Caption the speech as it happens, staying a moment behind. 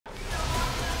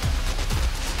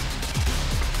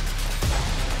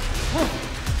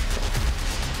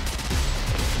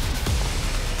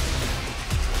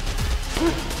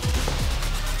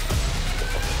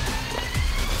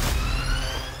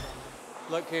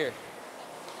here.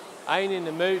 I ain't in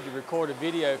the mood to record a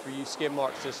video for you skid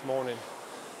marks this morning,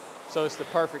 so it's the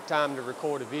perfect time to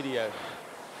record a video.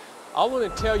 I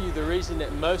want to tell you the reason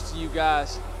that most of you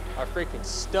guys are freaking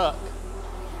stuck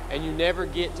and you never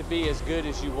get to be as good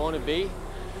as you want to be.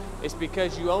 It's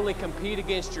because you only compete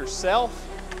against yourself,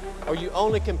 or you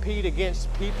only compete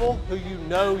against people who you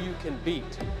know you can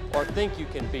beat or think you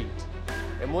can beat.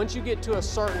 And once you get to a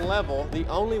certain level, the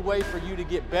only way for you to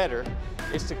get better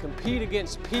is to compete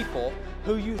against people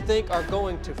who you think are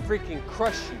going to freaking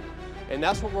crush you. And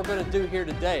that's what we're going to do here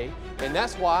today. And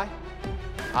that's why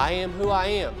I am who I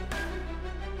am.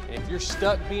 And if you're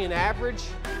stuck being average,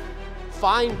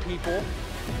 find people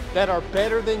that are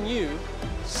better than you,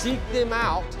 seek them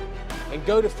out, and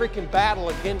go to freaking battle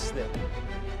against them.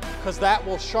 Because that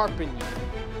will sharpen you.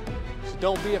 So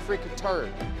don't be a freaking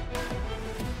turd.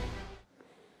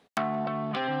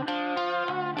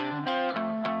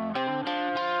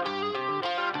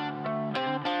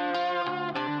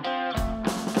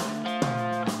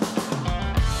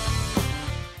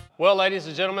 Well, ladies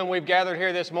and gentlemen, we've gathered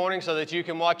here this morning so that you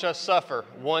can watch us suffer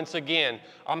once again.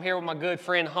 I'm here with my good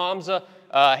friend Hamzeh.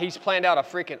 He's planned out a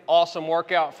freaking awesome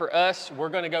workout for us. We're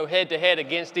going to go head to head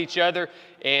against each other.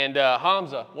 And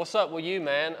Hamzeh, what's up with you,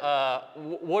 man?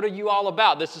 What are you all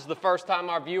about? This is the first time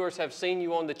our viewers have seen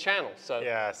you on the channel. So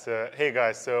yeah, so hey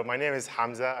guys, so my name is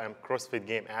Hamzeh. I'm a CrossFit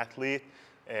game athlete.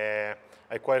 I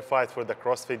qualified for the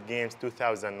CrossFit Games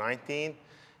 2019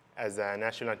 as a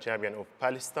national champion of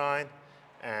Palestine,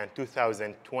 and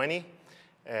 2020,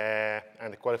 and I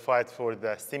qualified for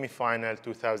the semi-final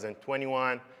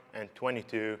 2021 and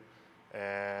 22,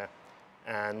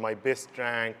 and my best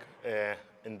rank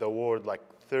in the world, like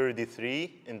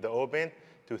 33 in the Open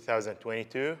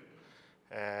 2022,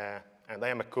 and I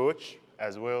am a coach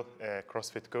as well, a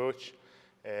CrossFit coach,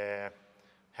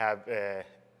 have a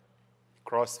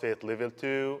CrossFit level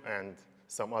 2 and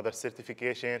some other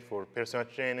certification for personal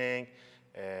training,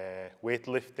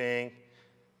 weightlifting.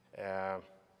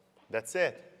 That's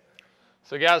it.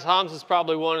 So guys, Hamzeh is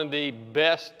probably one of the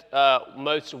best,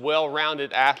 most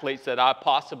well-rounded athletes that I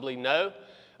possibly know,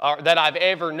 or that I've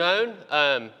ever known.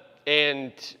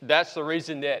 And that's the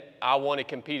reason that I want to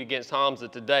compete against Hamzeh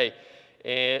today.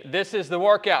 And this is the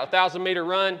workout: 1,000-meter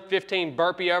run, 15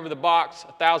 burpee over the box,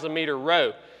 1,000-meter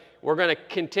row. We're going to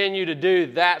continue to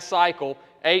do that cycle,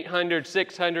 800,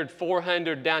 600,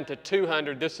 400, down to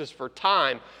 200. This is for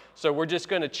time. So we're just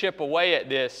going to chip away at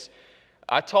this.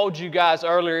 I told you guys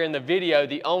earlier in the video,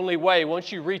 the only way,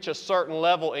 once you reach a certain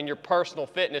level in your personal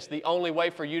fitness, the only way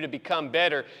for you to become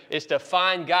better is to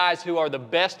find guys who are the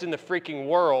best in the freaking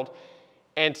world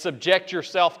and subject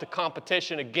yourself to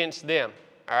competition against them,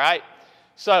 all right?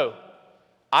 So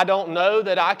I don't know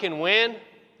that I can win,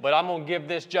 but I'm going to give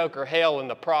this joker hell in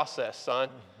the process, son.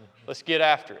 Let's get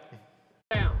after it.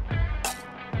 Down.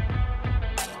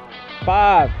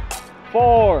 5,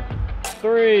 4,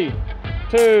 3,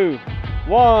 2,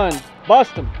 1,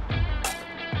 bust them.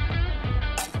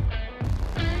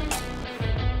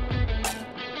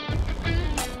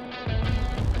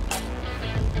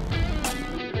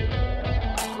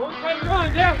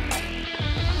 Run, down.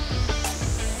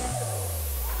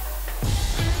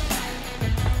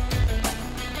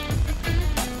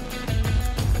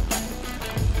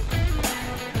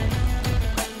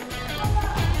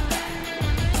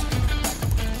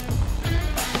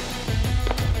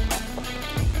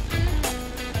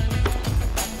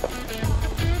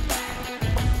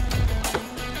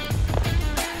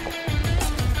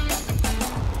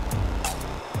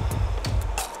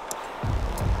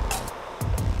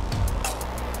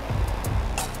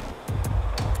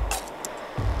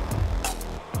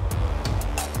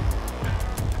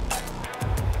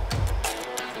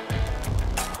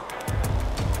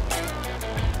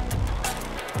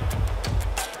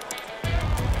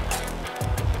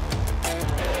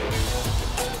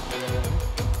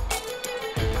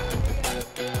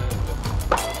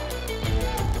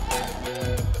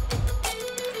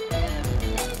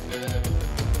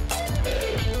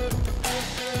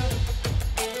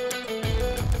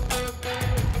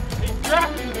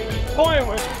 Toying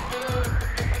with.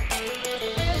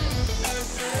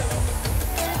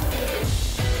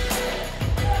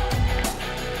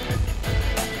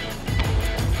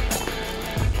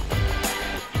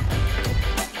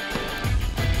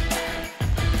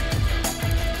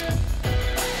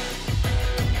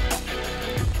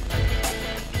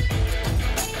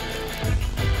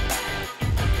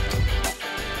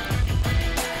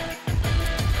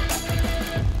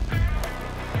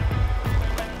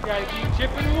 Gotta keep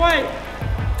chipping away.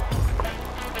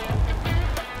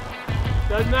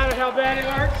 Doesn't matter how bad it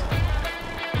hurts,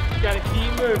 you gotta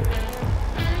keep moving.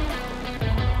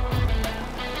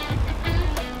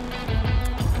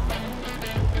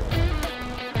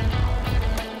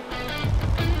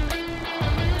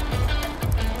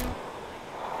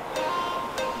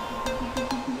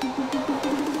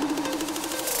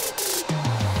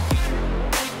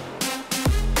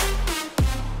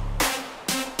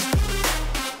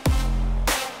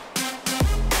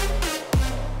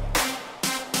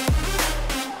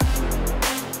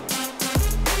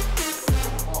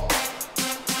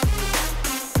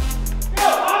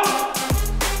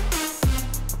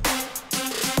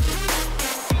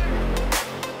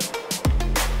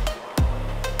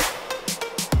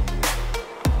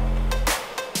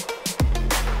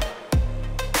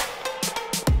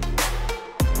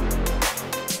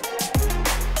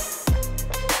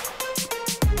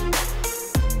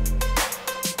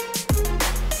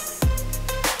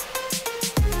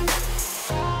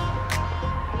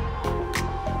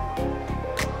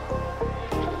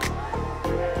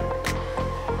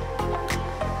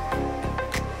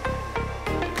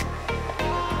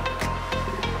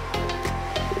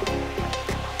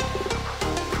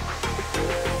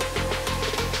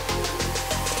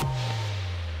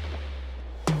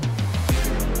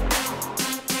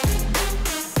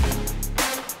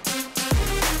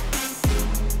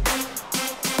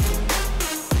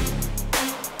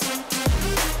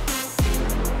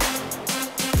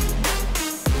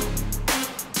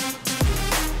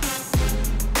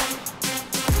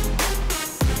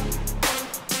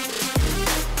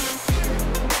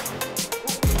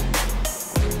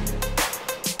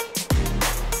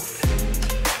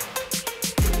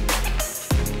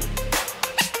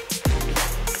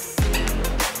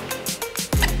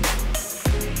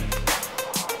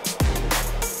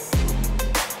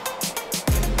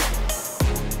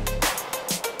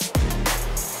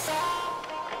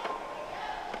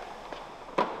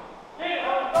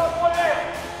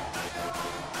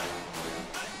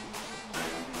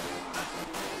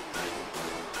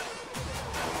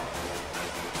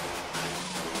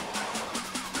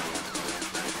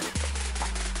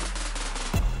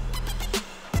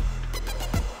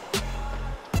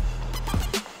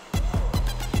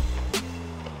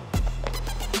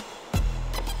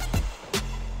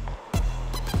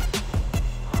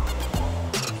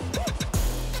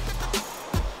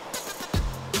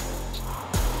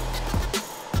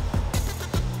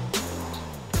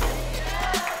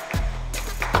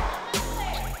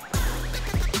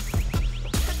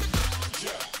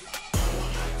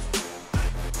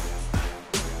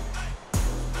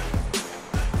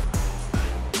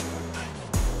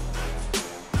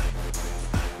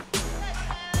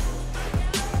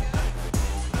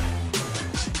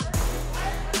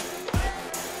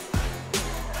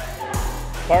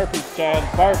 Burpees, Chad,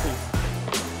 burpees.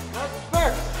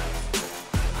 First.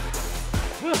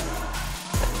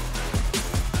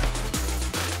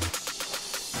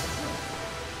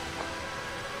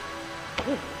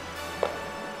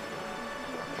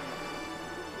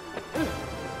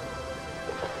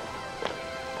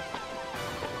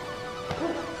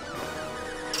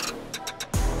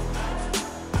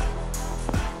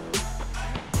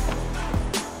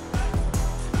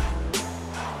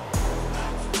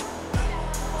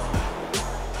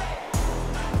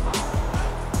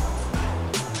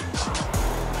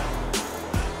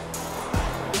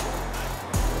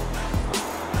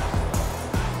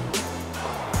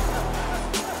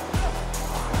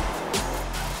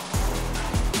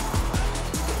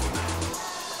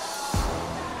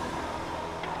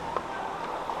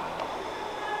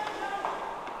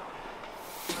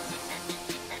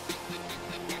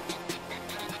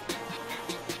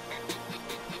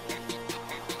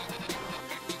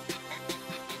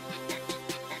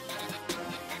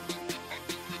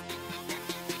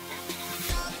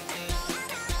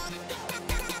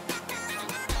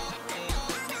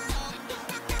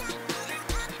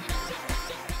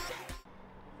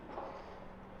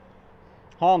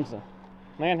 Hamzeh,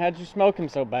 man, how'd you smoke him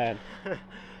so bad?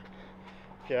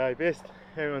 Yeah, I based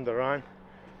him on the run.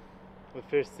 The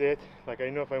first set, like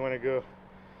I know if I want to go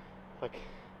like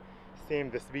same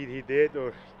the speed he did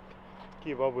or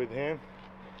keep up with him,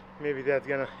 maybe that's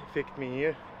gonna affect me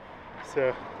here.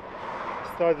 So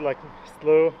I started like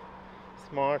slow,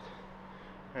 smart,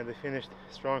 and I finished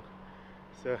strong.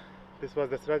 So this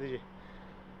was the strategy.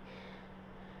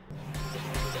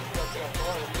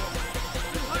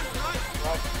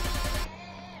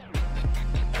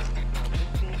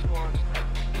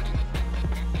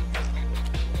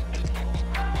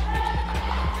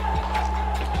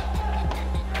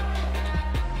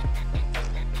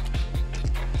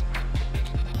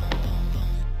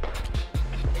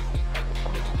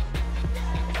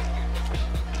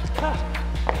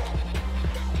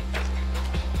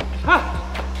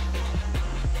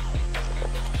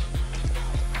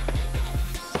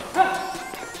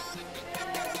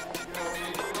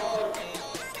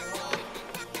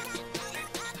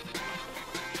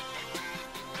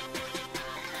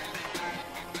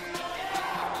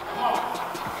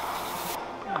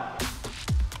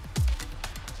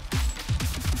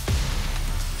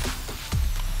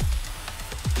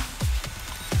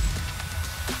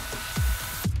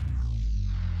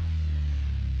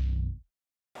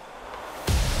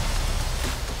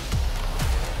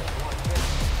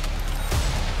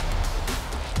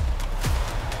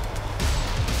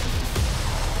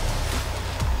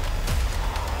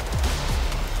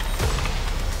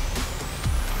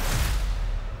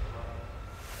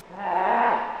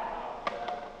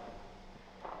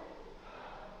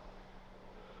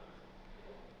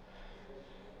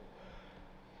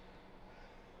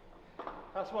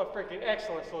 That's what freaking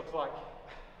excellence looks like.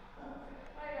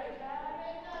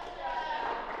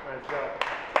 Nice job.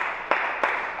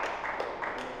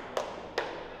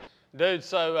 Dude,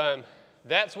 so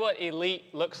that's what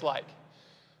elite looks like.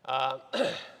 I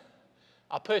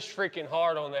pushed freaking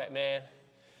hard on that, man.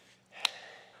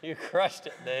 You crushed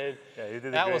it, dude. Yeah, you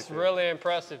did. That was really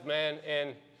impressive, man.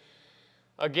 And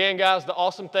again, guys, the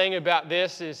awesome thing about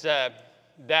this is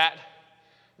that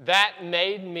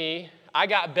made me, I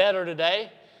got better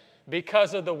today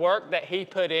because of the work that he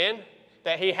put in,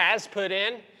 that he has put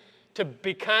in to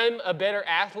become a better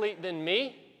athlete than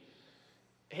me.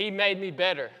 He made me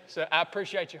better. So I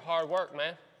appreciate your hard work,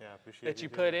 man. Yeah, I appreciate that you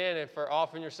put in and for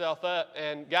offering yourself up.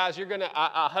 And guys, you're gonna,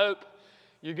 I hope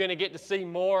you're gonna get to see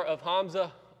more of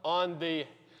Hamzeh on the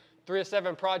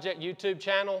 307 Project YouTube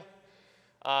channel.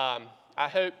 I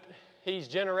hope he's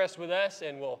generous with us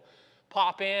and will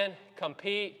pop in,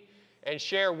 compete, and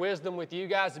share wisdom with you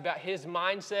guys about his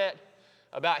mindset,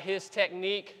 about his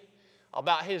technique,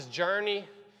 about his journey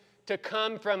to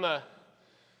come from a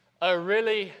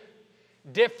really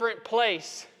different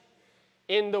place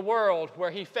in the world where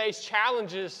he faced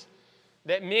challenges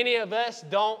that many of us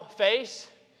don't face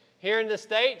here in the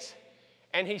States,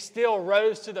 and he still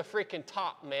rose to the freaking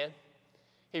top, man.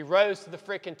 He rose to the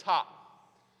freaking top.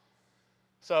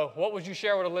 So what would you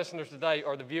share with the listeners today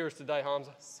or the viewers today,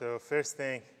 Hamzeh? So first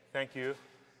thing, thank you,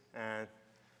 and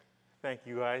thank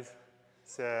you guys.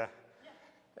 So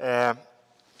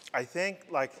I think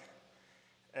like,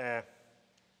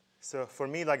 so for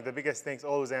me, like the biggest things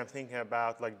always I'm thinking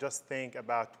about, like just think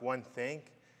about one thing.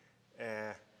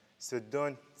 So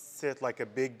don't set like a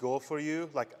big goal for you.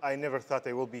 Like I never thought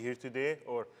I will be here today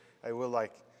or I will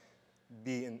like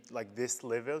be in like this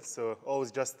level. So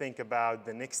always just think about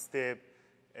the next step,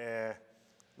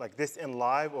 like this in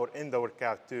live or in the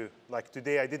workout too. Like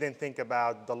today, I didn't think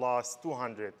about the last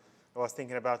 200. I was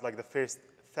thinking about like the first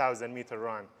 1,000-meter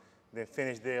run, then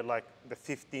finish there like the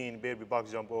 15 baby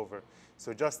box jump over.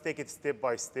 So just take it step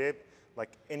by step,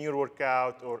 like in your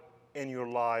workout or in your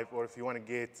life, or if you want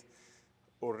to get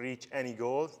or reach any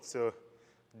goal. So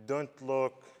don't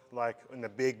look like in the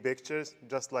big pictures,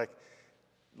 just like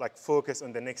focus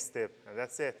on the next step, and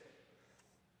that's it.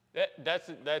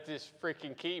 That is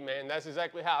freaking key, man. That's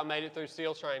exactly how I made it through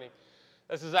SEAL training.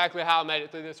 That's exactly how I made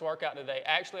it through this workout today.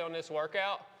 Actually, on this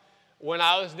workout, when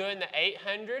I was doing the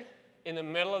 800, in the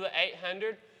middle of the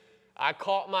 800, I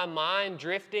caught my mind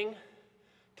drifting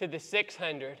to the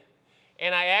 600,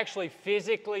 and I actually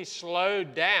physically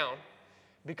slowed down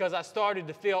because I started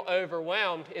to feel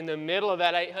overwhelmed in the middle of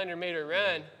that 800-meter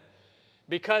run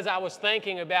because I was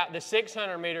thinking about the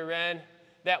 600-meter run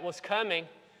that was coming,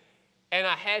 and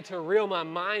I had to reel my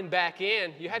mind back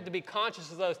in. You had to be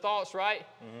conscious of those thoughts, right?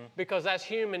 Because that's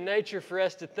human nature for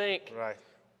us to think, Right.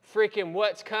 freaking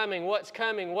what's coming, what's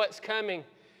coming, what's coming.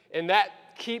 And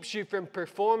that keeps you from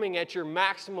performing at your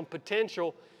maximum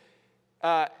potential,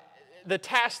 the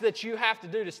task that you have to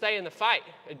do to stay in the fight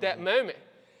at that moment.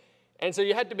 And so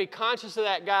you have to be conscious of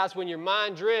that, guys. When your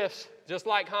mind drifts, just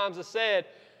like Hamzeh said,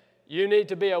 you need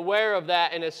to be aware of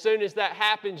that. And as soon as that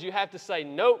happens, you have to say,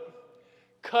 nope,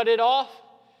 cut it off,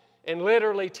 and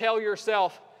literally tell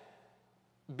yourself,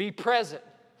 be present,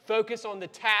 focus on the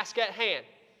task at hand,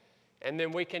 and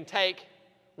then we can take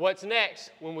what's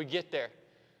next when we get there.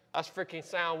 That's freaking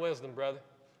sound wisdom, brother.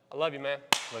 I love you, man.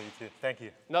 Love you too. Thank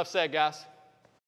you. Enough said, guys.